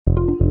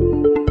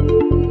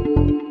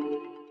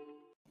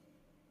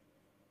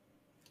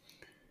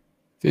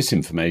This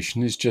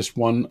information is just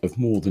one of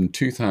more than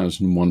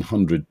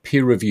 2,100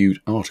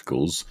 peer-reviewed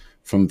articles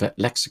from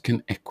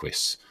Vetlexicon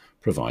Equis,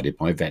 provided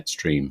by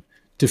VetStream,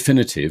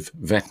 definitive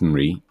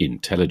veterinary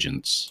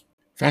intelligence.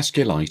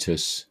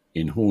 Vasculitis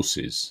in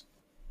horses,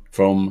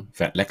 from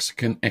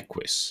Vetlexicon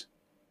Equis.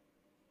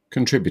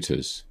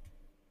 Contributors: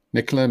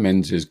 Nicola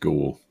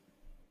Menzies-Gore,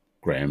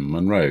 Graham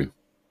Munro,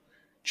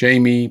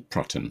 Jamie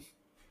Prutton.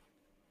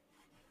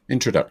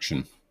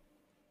 Introduction.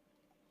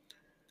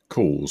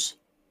 Cause: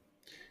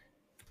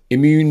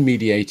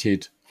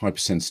 immune-mediated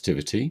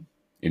hypersensitivity,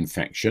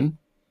 infection,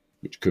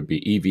 which could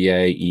be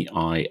EVA,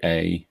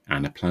 EIA,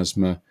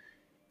 anaplasma,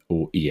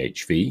 or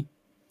EHV.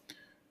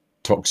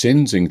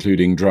 Toxins,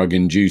 including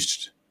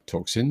drug-induced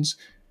toxins,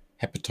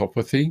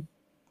 hepatopathy,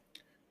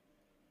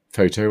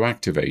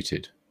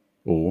 photoactivated,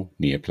 or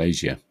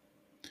neoplasia.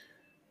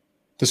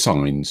 The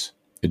signs: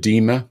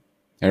 edema,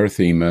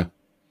 erythema,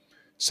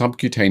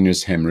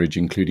 subcutaneous hemorrhage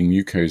including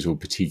mucosal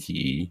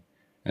petechiae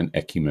and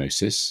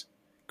ecchymosis,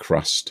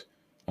 crust,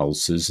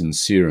 ulcers and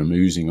serum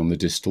oozing on the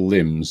distal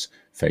limbs,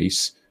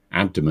 face,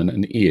 abdomen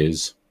and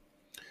ears,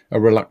 a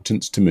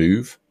reluctance to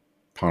move,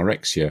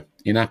 pyrexia,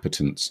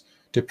 inappetence,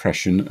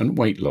 depression and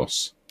weight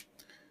loss.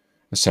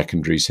 A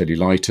secondary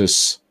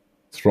cellulitis,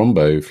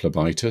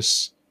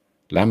 thrombophlebitis,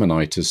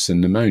 laminitis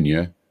and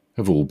pneumonia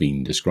have all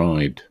been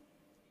described.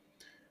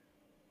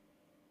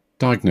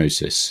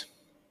 Diagnosis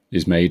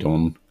is made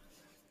on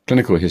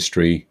clinical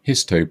history,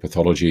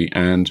 histopathology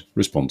and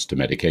response to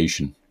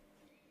medication.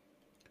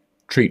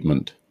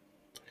 Treatment.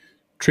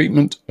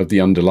 Treatment of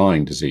the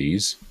underlying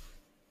disease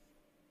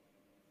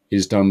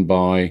is done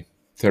by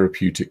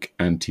therapeutic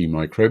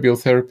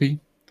antimicrobial therapy,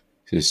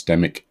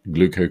 systemic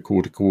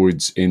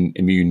glucocorticoids in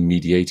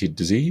immune-mediated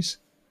disease,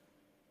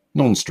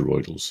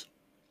 non-steroidals.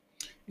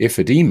 If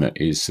edema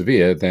is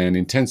severe, then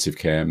intensive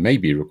care may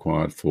be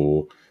required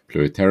for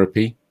fluid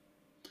therapy.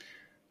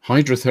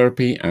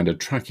 Hydrotherapy and a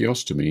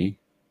tracheostomy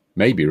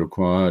may be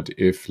required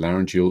if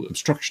laryngeal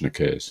obstruction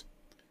occurs.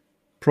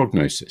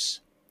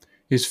 Prognosis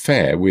is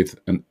fair with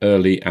an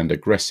early and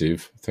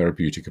aggressive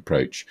therapeutic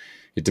approach.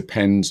 It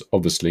depends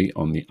obviously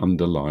on the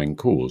underlying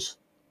cause.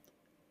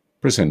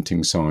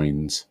 Presenting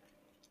signs.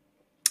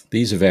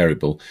 These are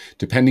variable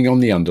depending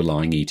on the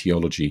underlying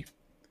etiology.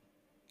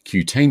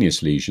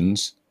 Cutaneous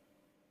lesions.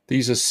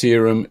 These are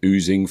serum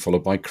oozing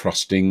followed by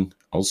crusting,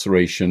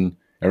 ulceration,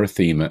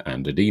 erythema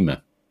and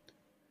edema.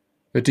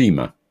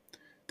 Edema.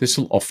 This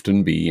will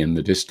often be in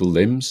the distal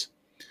limbs,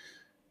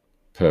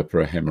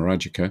 purpura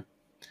hemorrhagica,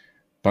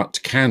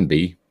 but can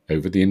be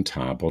over the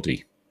entire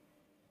body.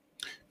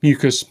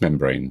 Mucous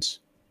membranes.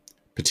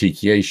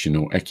 Petechiation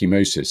or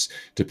ecchymosis,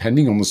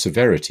 depending on the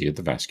severity of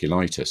the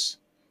vasculitis.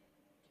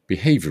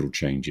 Behavioural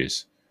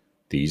changes.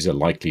 These are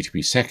likely to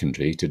be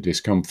secondary to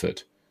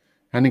discomfort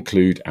and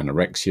include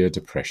anorexia,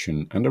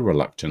 depression and a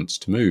reluctance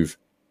to move.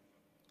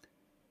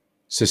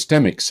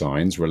 Systemic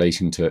signs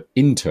relating to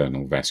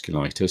internal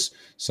vasculitis,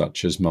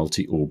 such as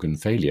multi-organ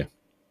failure.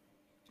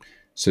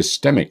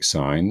 Systemic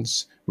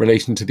signs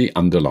relating to the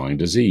underlying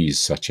disease,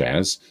 such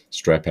as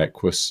strep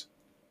equis.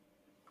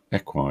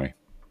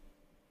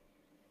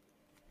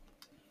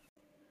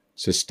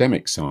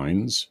 Systemic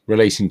signs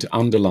relating to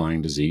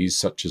underlying disease,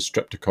 such as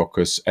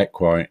Streptococcus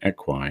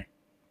equi.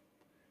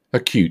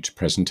 Acute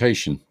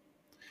presentation.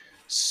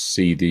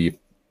 See the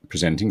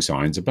presenting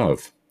signs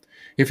above.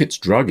 If it's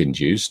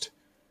drug-induced,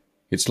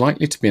 it's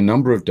likely to be a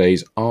number of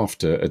days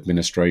after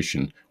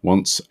administration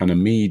once an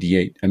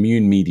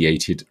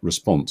immune-mediated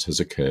response has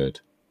occurred.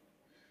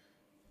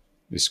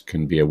 This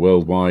can be a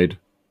worldwide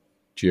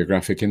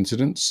geographic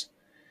incidence.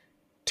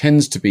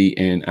 Tends to be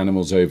in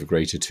animals over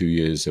greater 2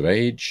 years of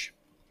age.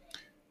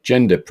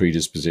 Gender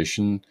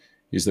predisposition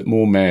is that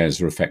more mares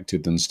are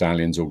affected than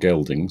stallions or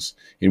geldings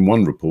in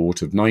one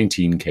report of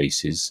 19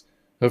 cases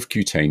of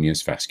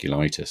cutaneous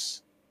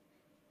vasculitis.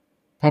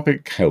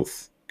 Public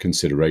health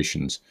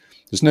considerations.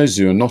 There's no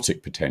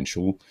zoonotic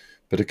potential,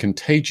 but a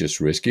contagious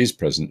risk is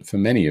present for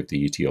many of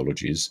the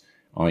etiologies,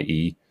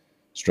 i.e.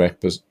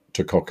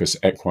 Streptococcus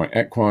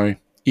equi,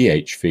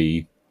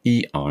 EHV,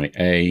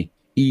 EIA,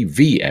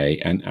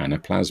 EVA and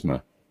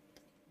anaplasma.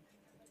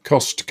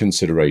 Cost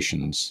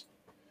considerations.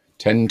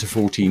 10 to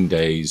 14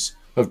 days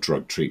of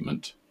drug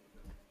treatment.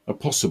 A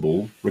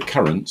possible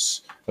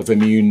recurrence of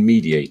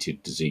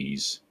immune-mediated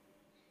disease.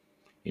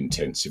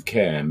 Intensive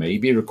care may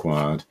be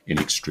required in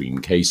extreme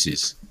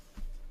cases.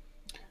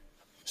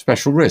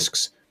 Special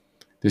risks.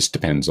 This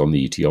depends on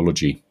the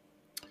etiology.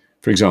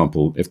 For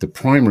example, if the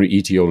primary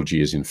etiology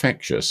is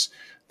infectious,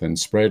 then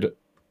spread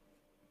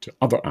to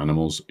other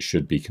animals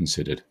should be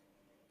considered.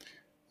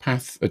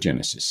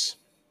 Pathogenesis.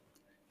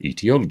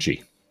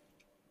 Etiology.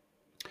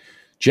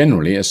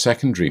 Generally a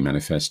secondary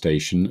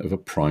manifestation of a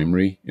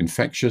primary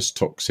infectious,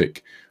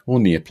 toxic, or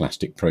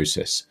neoplastic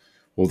process,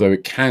 although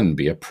it can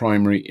be a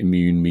primary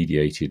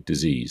immune-mediated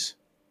disease.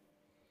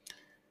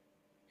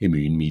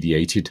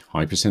 Immune-mediated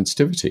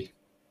hypersensitivity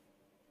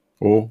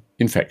or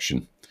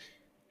infection.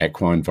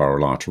 Equine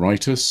viral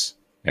arteritis,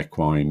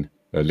 equine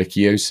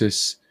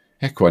ehrlichiosis,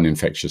 equine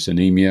infectious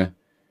anemia,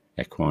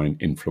 equine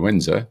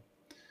influenza,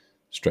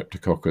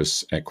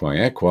 Streptococcus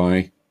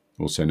equi,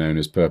 also known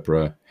as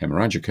Purpura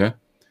hemorrhagica,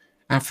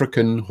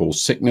 African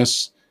horse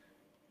sickness,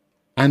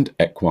 and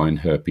equine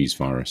herpes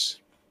virus.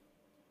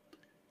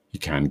 You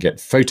can get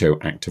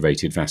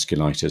photoactivated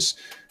vasculitis,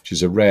 which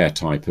is a rare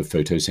type of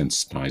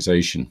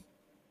photosensitization.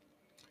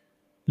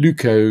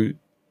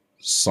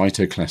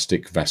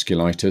 Leukocytoclastic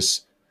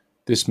vasculitis.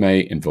 This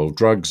may involve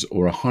drugs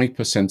or a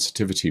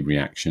hypersensitivity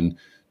reaction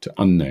to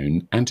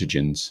unknown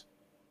antigens.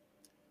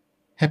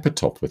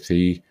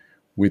 Hepatopathy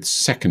with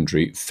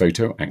secondary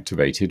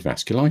photoactivated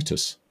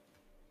vasculitis.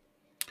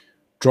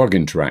 Drug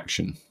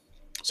interaction,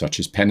 such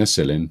as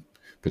penicillin,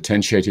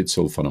 potentiated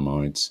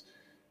sulfonamides,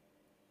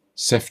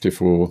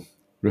 ceftiofur,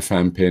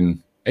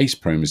 rifampin,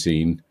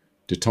 acepromazine,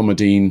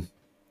 ditomidine,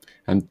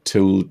 and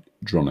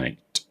tildronate.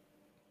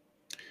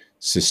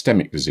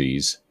 Systemic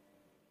disease,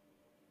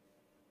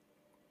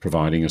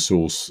 providing a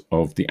source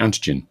of the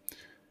antigen,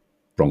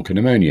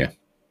 bronchopneumonia,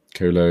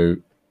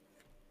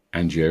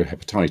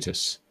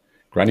 cholangiohepatitis,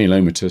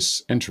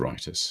 granulomatous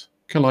enteritis,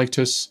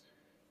 colitis,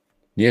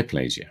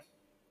 neoplasia,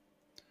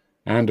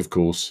 and of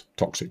course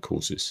toxic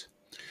causes.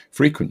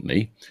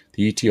 Frequently,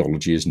 the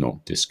etiology is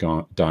not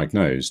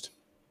diagnosed.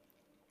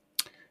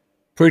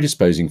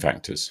 Predisposing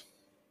factors.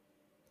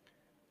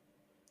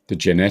 The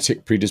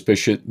genetic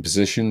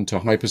predisposition to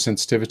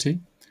hypersensitivity,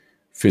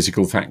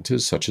 physical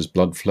factors such as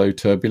blood flow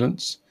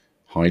turbulence,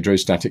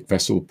 hydrostatic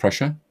vessel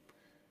pressure,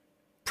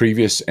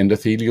 previous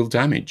endothelial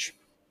damage,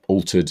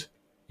 altered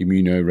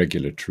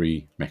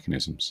immunoregulatory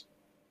mechanisms.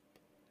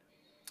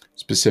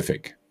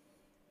 Specific.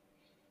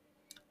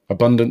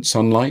 Abundant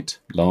sunlight,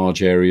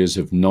 large areas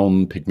of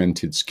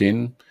non-pigmented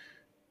skin,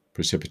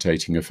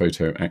 precipitating a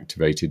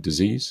photoactivated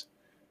disease,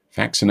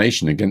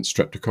 vaccination against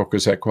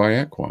Streptococcus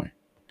equi,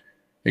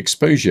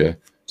 exposure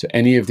to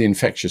any of the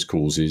infectious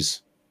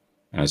causes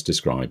as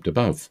described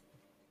above,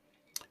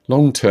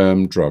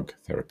 long-term drug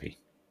therapy.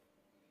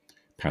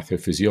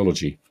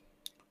 Pathophysiology.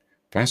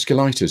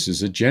 Vasculitis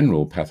is a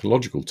general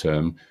pathological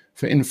term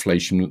for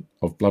inflammation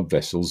of blood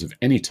vessels of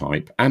any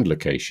type and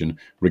location,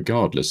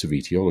 regardless of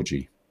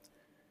etiology.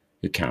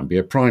 It can be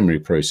a primary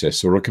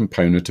process or a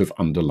component of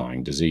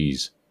underlying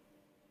disease.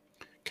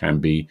 Can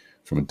be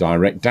from a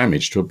direct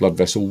damage to a blood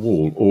vessel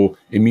wall or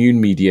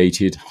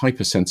immune-mediated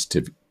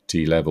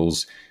hypersensitivity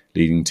levels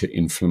leading to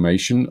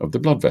inflammation of the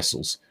blood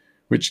vessels,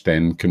 which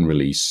then can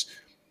release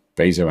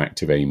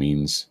vasoactive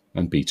amines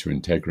and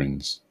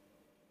beta-integrins.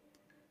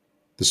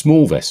 The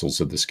small vessels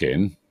of the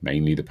skin,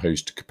 mainly the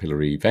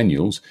postcapillary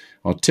venules,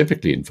 are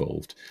typically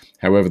involved.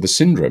 However, the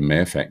syndrome may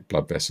affect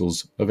blood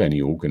vessels of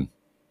any organ.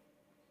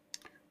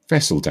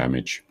 Vessel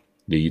damage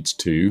leads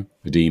to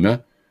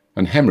edema,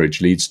 and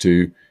hemorrhage leads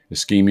to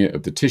ischemia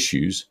of the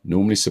tissues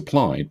normally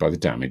supplied by the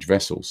damaged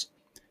vessels,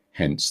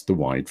 hence the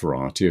wide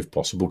variety of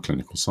possible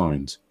clinical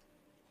signs.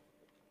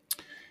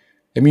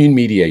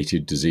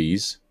 Immune-mediated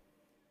disease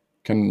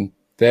can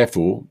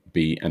therefore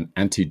be an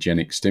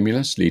antigenic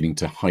stimulus leading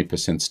to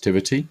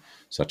hypersensitivity,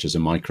 such as a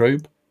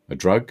microbe, a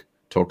drug,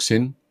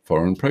 toxin,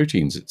 foreign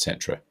proteins,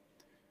 etc.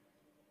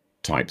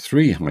 Type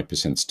 3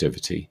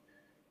 hypersensitivity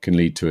can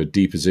lead to a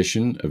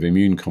deposition of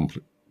immune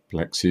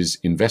complexes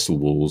in vessel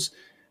walls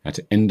at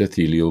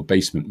endothelial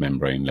basement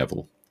membrane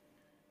level.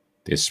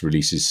 This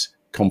releases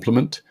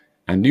complement,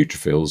 and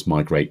neutrophils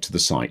migrate to the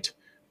site,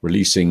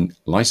 releasing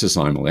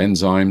lysosomal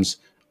enzymes,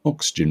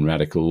 oxygen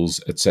radicals,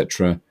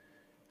 etc.,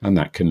 and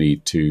that can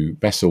lead to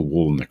vessel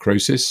wall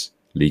necrosis,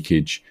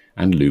 leakage,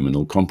 and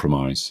luminal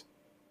compromise,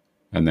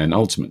 and then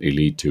ultimately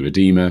lead to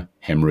edema,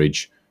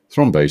 hemorrhage,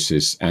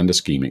 thrombosis, and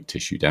ischemic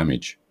tissue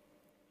damage.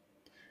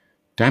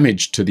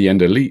 Damage to the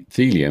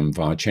endothelium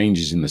via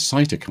changes in the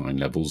cytokine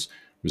levels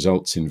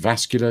results in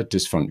vascular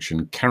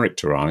dysfunction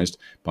characterized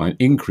by an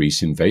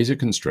increase in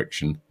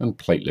vasoconstriction and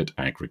platelet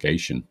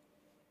aggregation.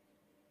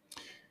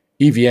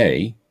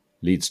 EVA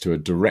leads to a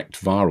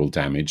direct viral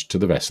damage to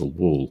the vessel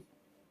wall.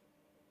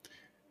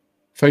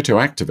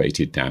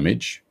 Photoactivated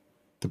damage.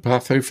 The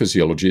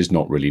pathophysiology is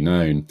not really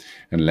known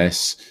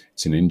unless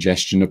it's an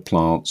ingestion of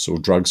plants or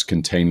drugs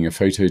containing a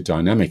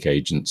photodynamic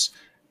agents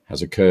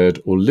has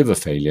occurred, or liver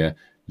failure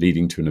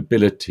leading to an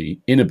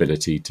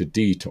inability to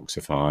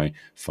detoxify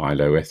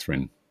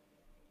phytoerythrin.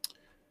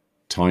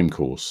 Time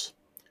course.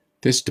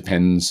 This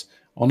depends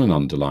on an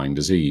underlying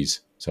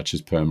disease, such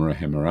as Purpura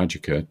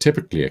hemorrhagica,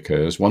 typically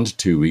occurs 1 to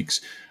 2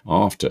 weeks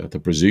after the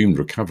presumed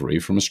recovery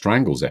from a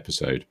strangles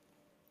episode.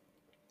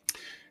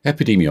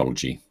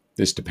 Epidemiology.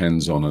 This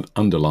depends on an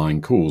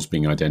underlying cause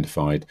being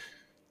identified.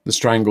 The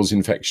strangles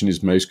infection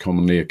is most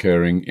commonly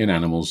occurring in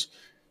animals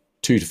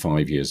 2 to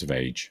 5 years of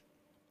age.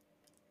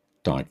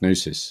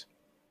 Diagnosis.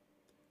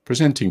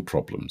 Presenting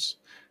problems: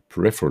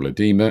 peripheral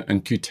edema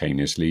and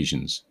cutaneous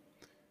lesions.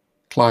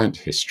 Client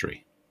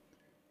history: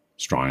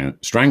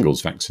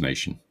 strangles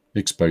vaccination,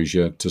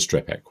 exposure to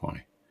strep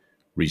equi,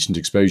 recent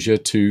exposure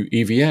to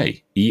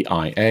EVA,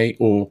 EIA,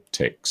 or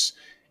ticks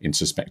in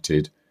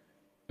suspected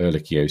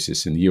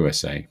ehrlichiosis in the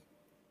USA,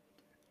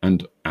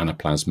 and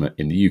anaplasma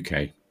in the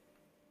UK.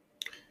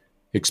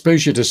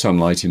 Exposure to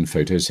sunlight in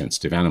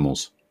photosensitive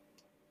animals.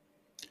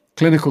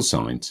 Clinical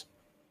signs: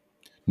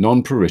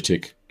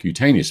 non-pruritic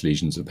cutaneous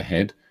lesions of the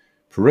head,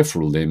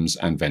 peripheral limbs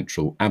and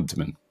ventral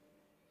abdomen.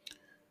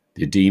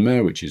 The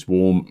edema, which is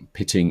warm,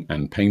 pitting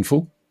and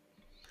painful.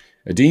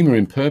 Edema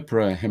in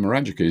purpura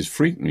hemorrhagica is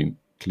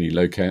frequently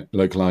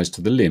localized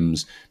to the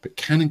limbs, but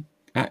can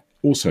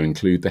also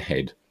include the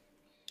head.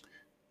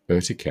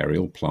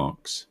 Urticarial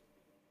plaques.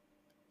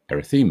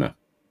 Erythema.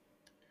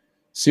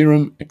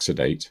 Serum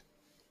exudate,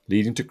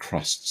 leading to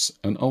crusts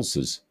and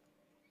ulcers.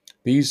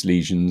 These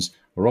lesions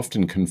are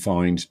often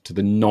confined to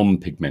the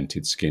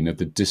non-pigmented skin of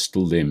the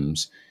distal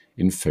limbs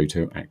in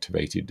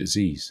photoactivated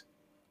disease.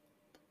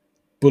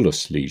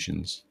 Bullous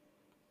lesions.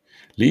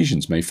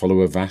 Lesions may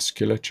follow a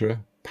vasculature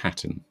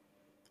pattern.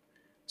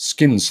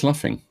 Skin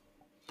sloughing.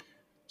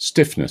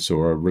 Stiffness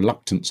or a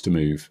reluctance to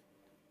move.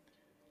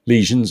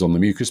 Lesions on the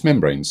mucous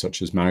membranes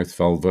such as mouth,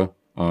 vulva,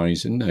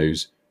 eyes and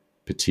nose.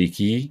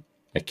 Petechiae,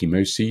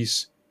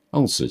 ecchymoses,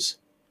 ulcers.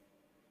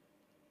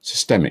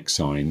 Systemic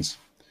signs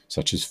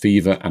such as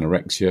fever,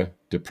 anorexia,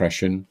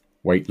 depression,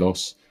 weight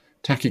loss,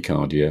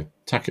 tachycardia,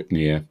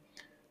 tachypnea.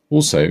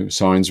 Also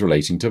signs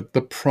relating to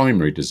the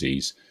primary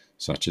disease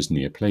such as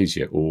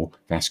neoplasia or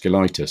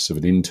vasculitis of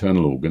an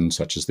internal organ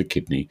such as the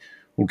kidney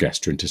or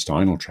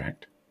gastrointestinal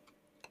tract.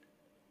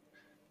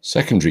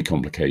 Secondary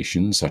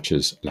complications such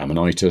as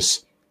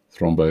laminitis,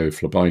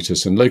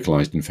 thrombophlebitis and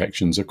localized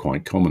infections are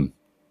quite common.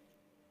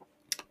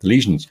 The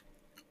lesions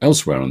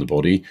elsewhere on the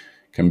body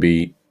can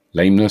be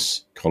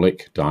lameness,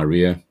 colic,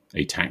 diarrhea,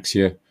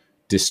 ataxia,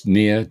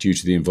 dyspnea due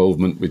to the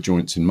involvement with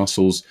joints and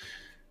muscles,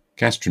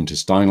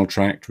 gastrointestinal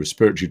tract,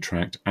 respiratory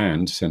tract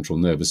and central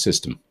nervous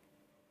system.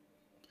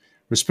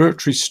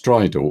 Respiratory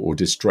stridor or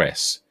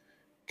distress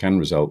can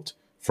result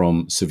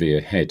from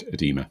severe head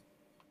edema.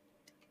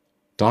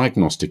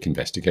 Diagnostic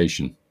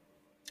investigation.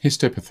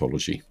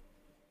 Histopathology.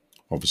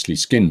 Obviously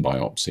skin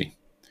biopsy.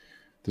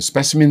 The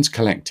specimens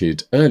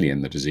collected early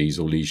in the disease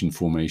or lesion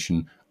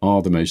formation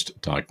are the most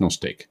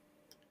diagnostic.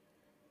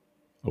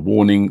 A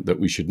warning that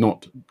we should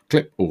not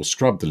clip or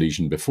scrub the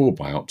lesion before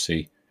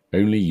biopsy,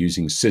 only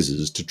using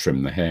scissors to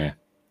trim the hair.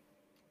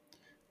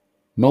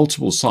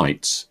 Multiple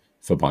sites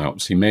for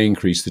biopsy may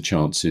increase the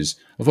chances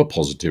of a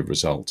positive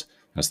result,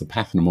 as the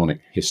pathognomonic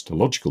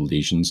histological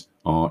lesions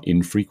are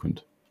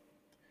infrequent.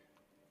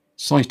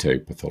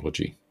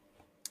 Cytopathology.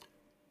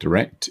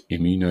 Direct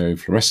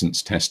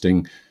immunofluorescence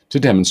testing to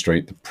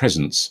demonstrate the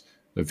presence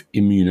of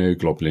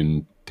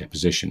immunoglobulin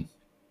deposition.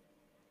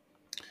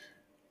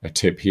 A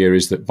tip here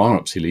is that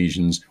biopsy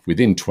lesions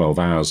within 12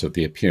 hours of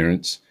the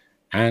appearance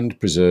and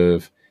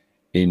preserve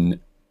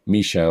in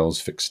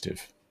Michel's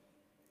fixative.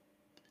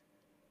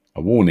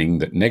 A warning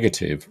that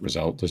negative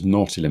result does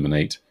not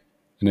eliminate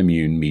an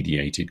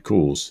immune-mediated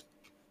cause.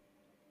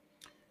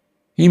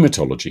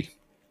 Hematology.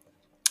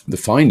 The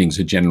findings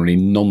are generally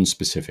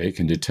non-specific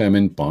and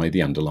determined by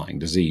the underlying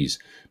disease,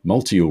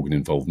 multi-organ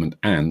involvement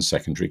and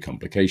secondary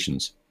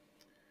complications.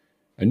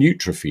 A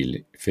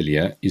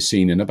neutrophilia is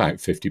seen in about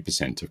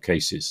 50% of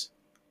cases.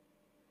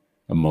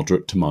 A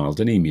moderate to mild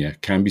anemia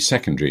can be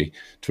secondary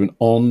to an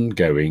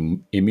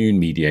ongoing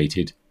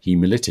immune-mediated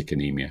hemolytic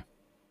anemia.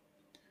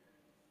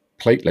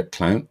 Platelet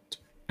count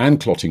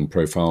and clotting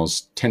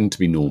profiles tend to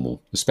be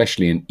normal,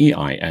 especially in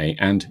EIA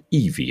and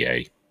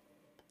EVA.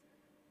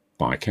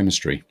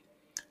 Biochemistry.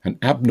 An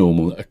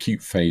abnormal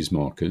acute phase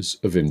markers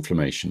of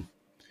inflammation.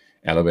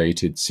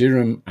 Elevated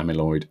serum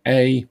amyloid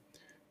A,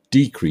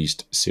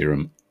 decreased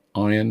serum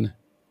iron,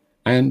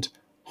 and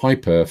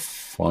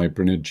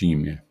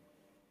hyperfibrinogemia.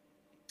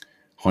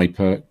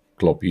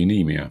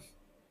 Hyperglobulinemia.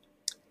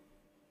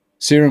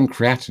 Serum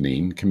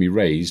creatinine can be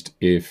raised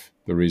if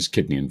there is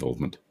kidney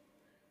involvement.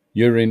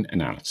 Urine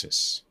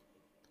analysis.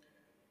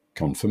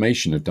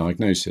 Confirmation of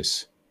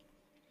diagnosis.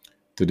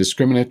 The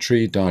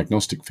discriminatory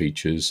diagnostic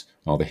features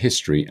are the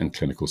history and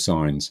clinical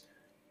signs.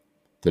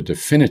 The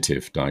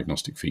definitive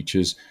diagnostic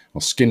features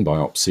are skin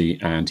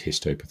biopsy and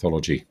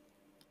histopathology.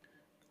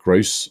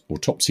 Gross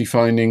autopsy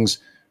findings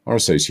are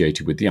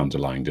associated with the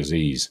underlying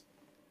disease.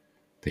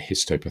 The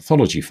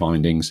histopathology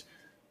findings.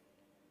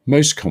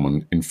 Most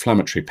common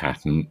inflammatory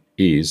pattern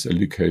is a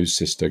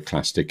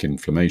leukocytoclastic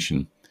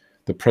inflammation,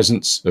 the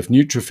presence of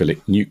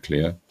neutrophilic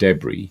nuclear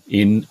debris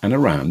in and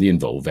around the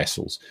involved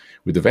vessels,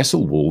 with the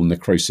vessel wall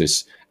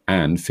necrosis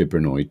and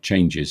fibrinoid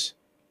changes.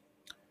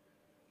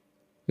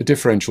 The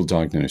differential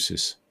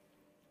diagnosis.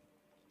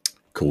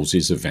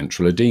 Causes of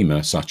ventral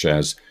edema such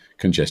as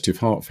congestive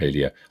heart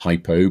failure,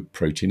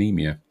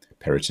 hypoproteinemia,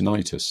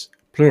 peritonitis,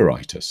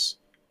 pleuritis,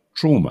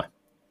 trauma.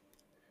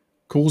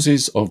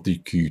 Causes of the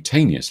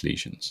cutaneous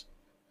lesions.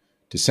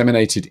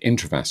 Disseminated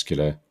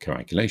intravascular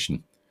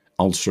coagulation,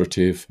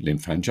 ulcerative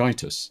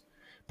lymphangitis,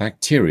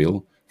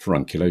 bacterial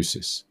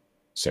furunculosis,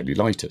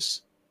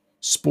 cellulitis,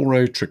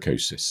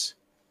 sporotrichosis,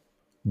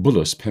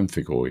 bullous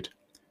pemphigoid,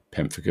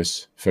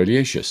 pemphigus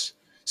foliaceus,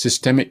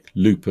 systemic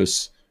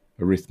lupus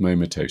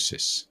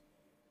erythematosus,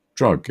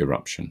 drug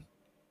eruption.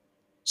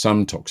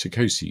 Some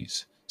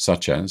toxicoses,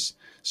 such as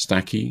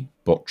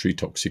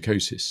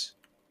stachybotryotoxicosis.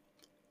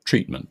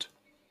 Treatment.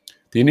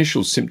 The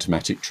initial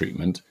symptomatic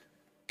treatment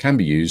can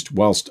be used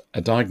whilst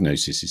a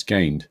diagnosis is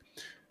gained.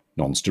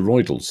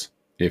 Non-steroidals,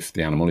 if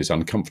the animal is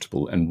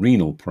uncomfortable and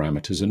renal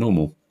parameters are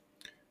normal.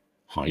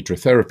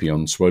 Hydrotherapy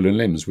on swollen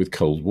limbs with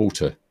cold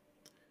water,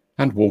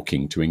 and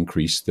walking to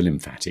increase the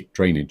lymphatic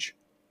drainage.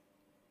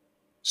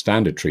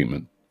 Standard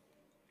treatment.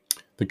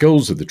 The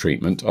goals of the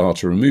treatment are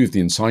to remove the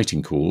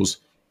inciting cause,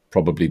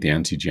 probably the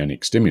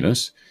antigenic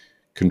stimulus,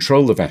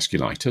 control the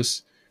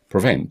vasculitis,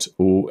 prevent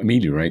or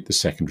ameliorate the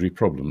secondary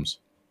problems.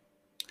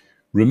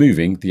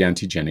 Removing the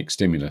antigenic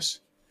stimulus.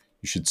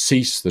 You should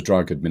cease the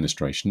drug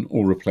administration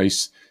or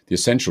replace the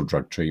essential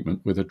drug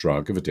treatment with a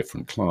drug of a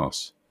different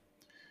class.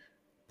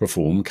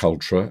 Perform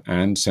culture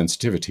and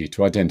sensitivity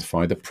to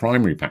identify the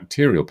primary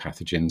bacterial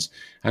pathogens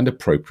and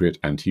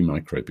appropriate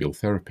antimicrobial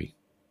therapy.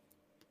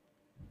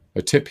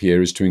 A tip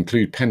here is to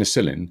include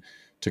penicillin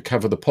to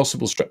cover the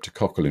possible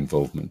streptococcal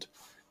involvement.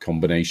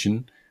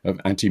 Combination of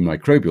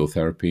antimicrobial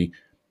therapy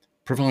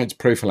provides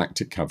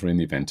prophylactic cover in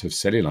the event of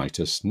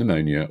cellulitis,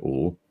 pneumonia,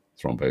 or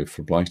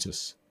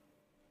thrombophlebitis.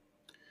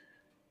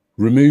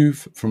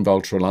 Remove from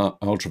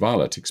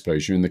ultraviolet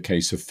exposure in the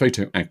case of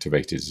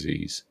photoactivated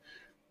disease.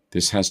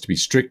 This has to be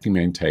strictly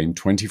maintained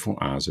 24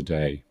 hours a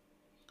day.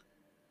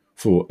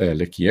 For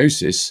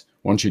ehrlichiosis,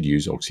 one should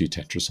use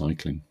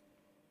oxytetracycline.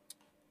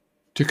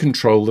 To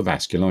control the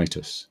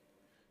vasculitis,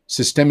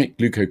 systemic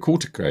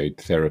glucocorticoid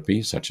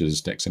therapy such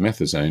as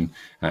dexamethasone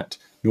at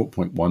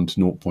 0.1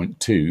 to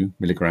 0.2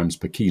 milligrams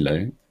per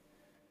kilo,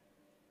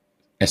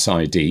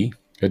 SID,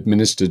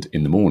 administered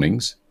in the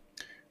mornings,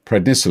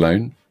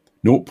 prednisolone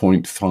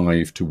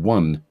 0.5 to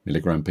 1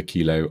 milligram per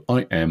kilo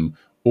IM,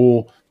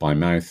 or by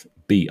mouth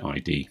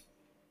BID.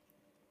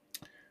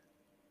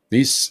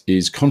 This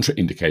is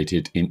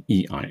contraindicated in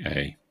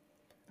EIA,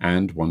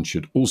 and one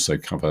should also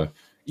cover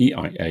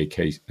EIA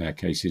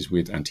cases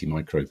with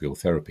antimicrobial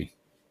therapy.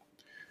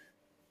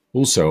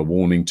 Also a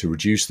warning to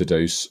reduce the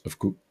dose of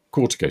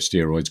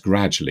corticosteroids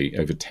gradually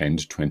over 10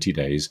 to 20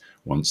 days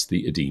once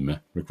the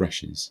edema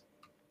regresses.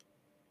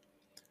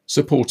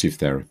 Supportive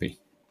therapy.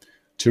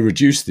 To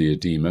reduce the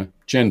edema,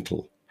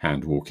 gentle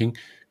hand walking,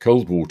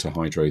 cold water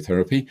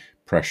hydrotherapy,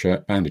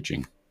 pressure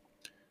bandaging.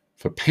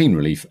 For pain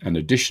relief and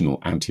additional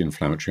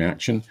anti-inflammatory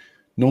action,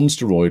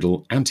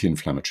 non-steroidal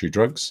anti-inflammatory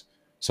drugs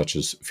such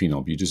as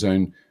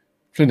phenylbutazone,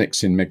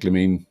 flunixin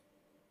meglumine,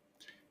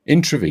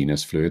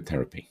 intravenous fluid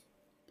therapy.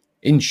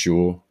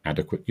 Ensure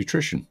adequate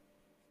nutrition.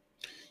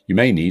 You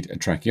may need a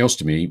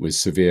tracheostomy with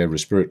severe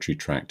respiratory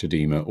tract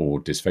edema or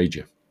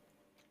dysphagia.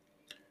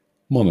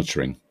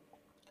 Monitoring.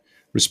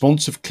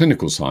 Response of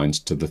clinical signs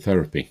to the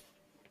therapy.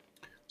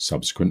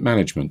 Subsequent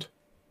management.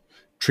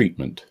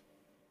 Treatment.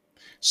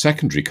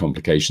 Secondary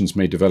complications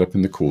may develop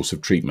in the course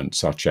of treatment,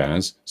 such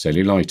as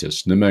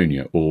cellulitis,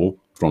 pneumonia, or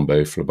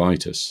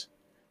thrombophlebitis.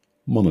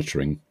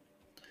 Monitoring.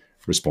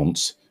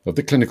 Response of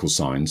the clinical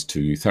signs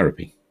to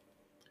therapy.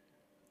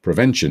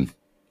 Prevention.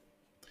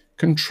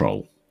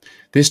 Control.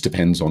 This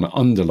depends on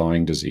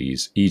underlying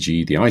disease,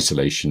 e.g. the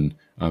isolation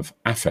of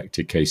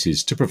affected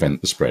cases to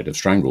prevent the spread of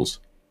strangles.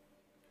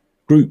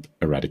 Group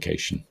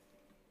eradication.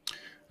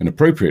 An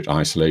appropriate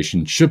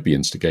isolation should be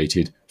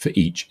instigated for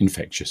each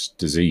infectious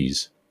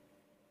disease.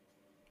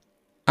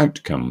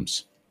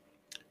 Outcomes.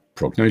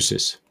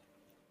 Prognosis.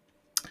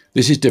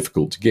 This is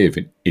difficult to give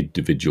in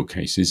individual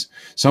cases.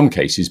 Some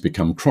cases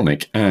become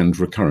chronic and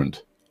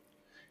recurrent.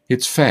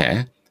 It's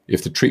fair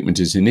if the treatment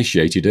is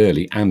initiated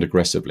early and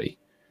aggressively,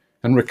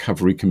 and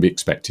recovery can be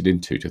expected in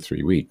 2 to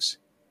 3 weeks.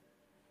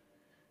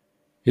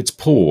 It's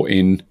poor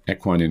in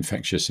equine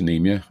infectious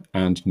anemia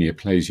and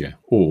neoplasia,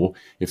 or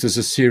if there's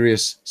a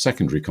serious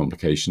secondary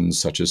complications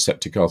such as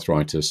septic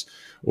arthritis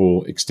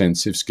or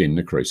extensive skin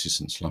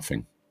necrosis and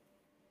sloughing.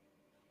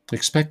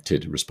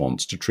 Expected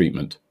response to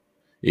treatment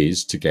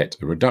is to get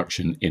a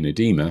reduction in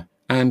edema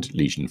and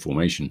lesion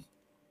formation.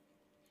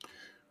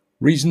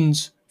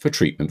 Reasons for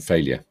treatment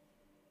failure.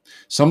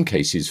 Some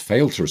cases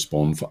fail to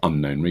respond for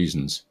unknown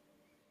reasons.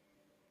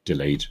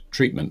 Delayed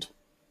treatment,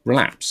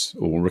 relapse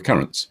or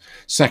recurrence,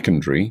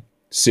 secondary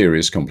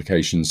serious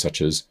complications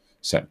such as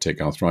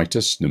septic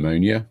arthritis,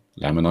 pneumonia,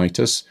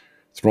 laminitis,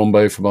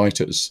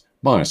 thrombophlebitis,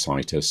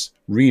 myositis,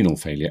 renal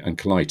failure and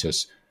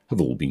colitis have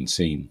all been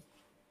seen.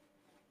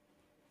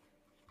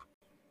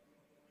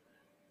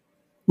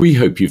 We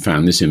hope you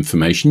found this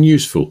information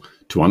useful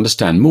to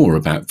understand more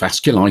about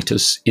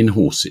vasculitis in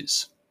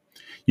horses.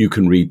 You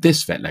can read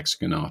this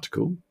Vetlexicon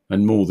article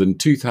and more than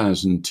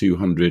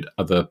 2,200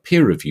 other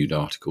peer-reviewed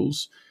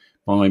articles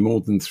by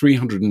more than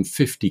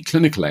 350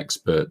 clinical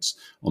experts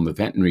on the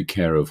veterinary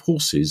care of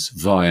horses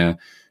via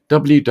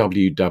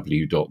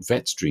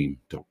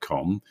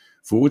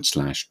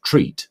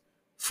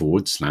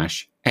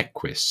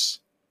www.vetstream.com/treat/Equis.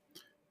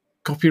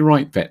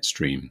 Copyright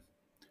VetStream.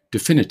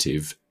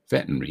 Definitive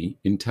Veterinary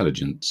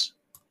Intelligence.